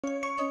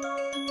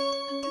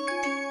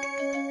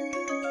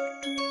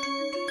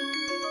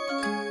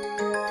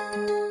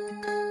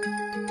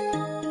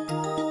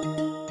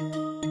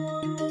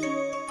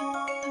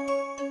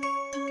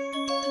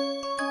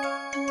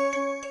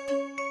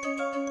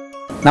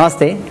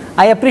Namaste.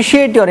 I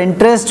appreciate your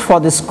interest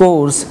for this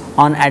course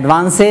on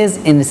advances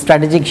in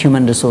strategic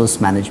human resource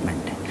management.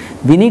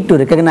 We need to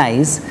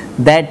recognize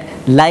that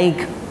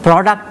like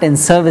product and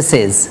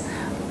services,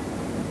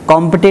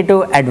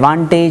 competitive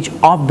advantage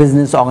of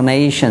business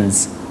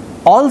organizations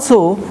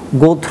also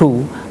go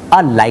through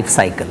a life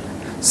cycle.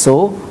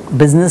 So,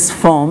 business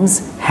firms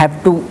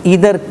have to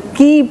either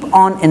keep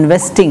on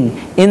investing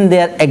in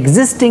their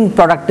existing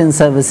product and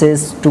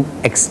services to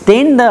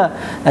extend the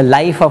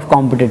life of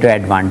competitive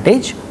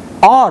advantage,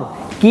 or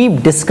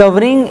keep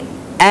discovering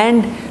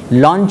and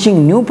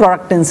launching new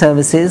product and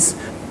services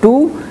to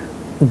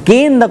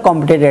gain the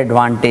competitive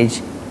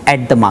advantage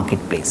at the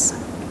marketplace.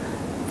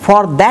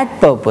 For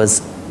that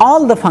purpose,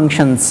 all the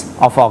functions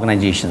of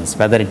organizations,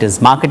 whether it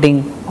is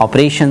marketing,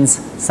 operations,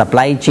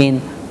 supply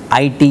chain,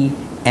 IT,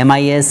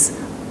 MIS,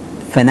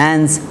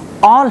 finance,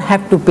 all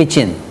have to pitch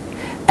in.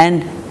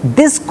 And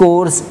this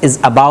course is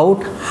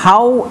about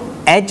how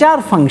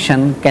HR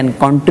function can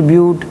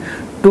contribute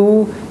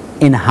to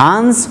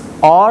enhance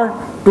or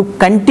to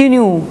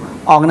continue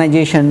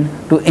organization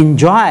to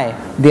enjoy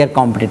their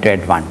competitive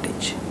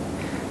advantage.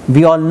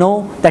 We all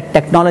know that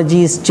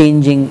technology is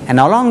changing, and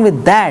along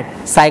with that,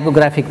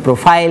 psychographic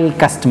profile,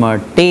 customer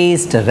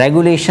taste,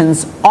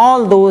 regulations,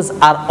 all those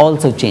are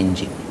also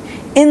changing.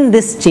 In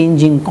this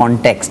changing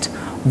context,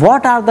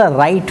 what are the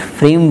right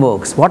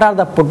frameworks, what are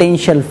the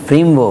potential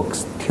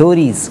frameworks,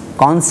 theories,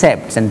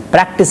 concepts and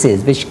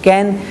practices which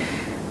can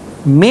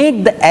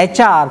make the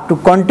HR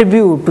to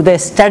contribute to the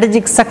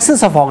strategic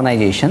success of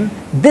organization?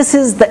 This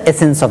is the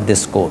essence of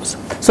this course.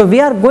 So we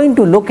are going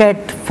to look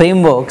at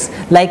frameworks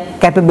like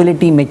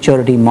capability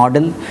maturity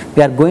model.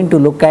 We are going to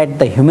look at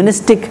the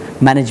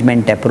humanistic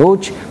management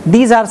approach.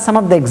 These are some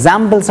of the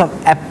examples of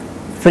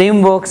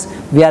frameworks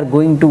we are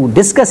going to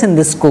discuss in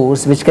this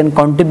course, which can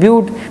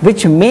contribute,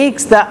 which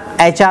makes the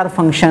HR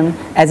function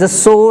as a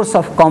source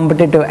of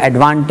competitive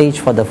advantage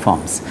for the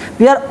firms.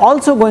 We are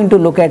also going to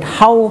look at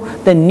how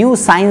the new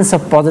science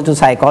of positive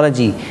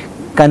psychology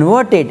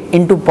converted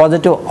into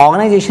positive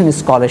organization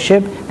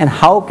scholarship, and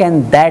how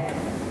can that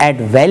add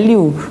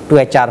value to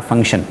HR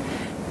function.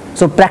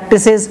 So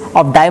practices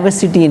of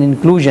diversity and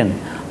inclusion,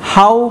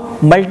 how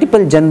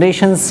multiple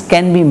generations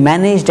can be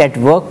managed at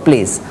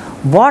workplace.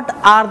 What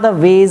are the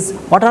ways,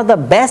 what are the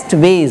best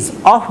ways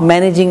of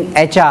managing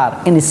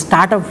HR in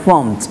startup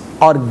firms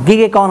or gig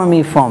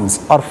economy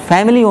firms or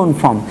family owned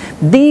firms?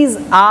 These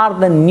are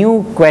the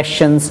new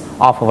questions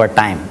of our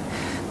time.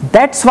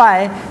 That's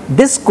why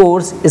this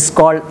course is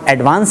called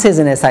Advances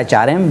in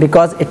HRM,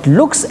 because it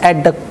looks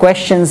at the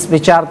questions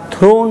which are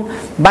thrown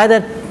by the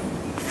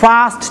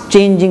fast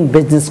changing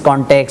business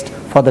context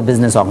for the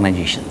business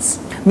organizations.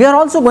 We are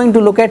also going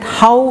to look at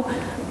how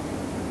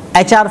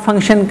HR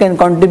function can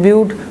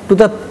contribute to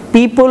the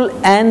people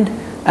and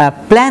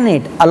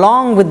planet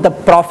along with the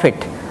profit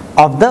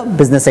of the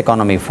business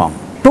economy firm.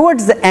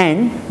 Towards the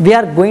end, we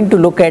are going to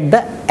look at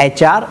the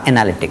HR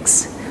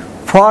analytics.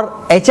 For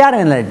HR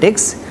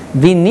analytics,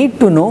 we need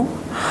to know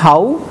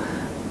how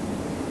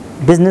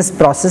business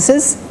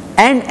processes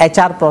and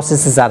HR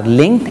processes are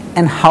linked,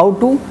 and how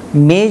to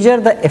measure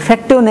the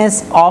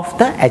effectiveness of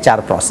the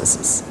HR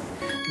processes.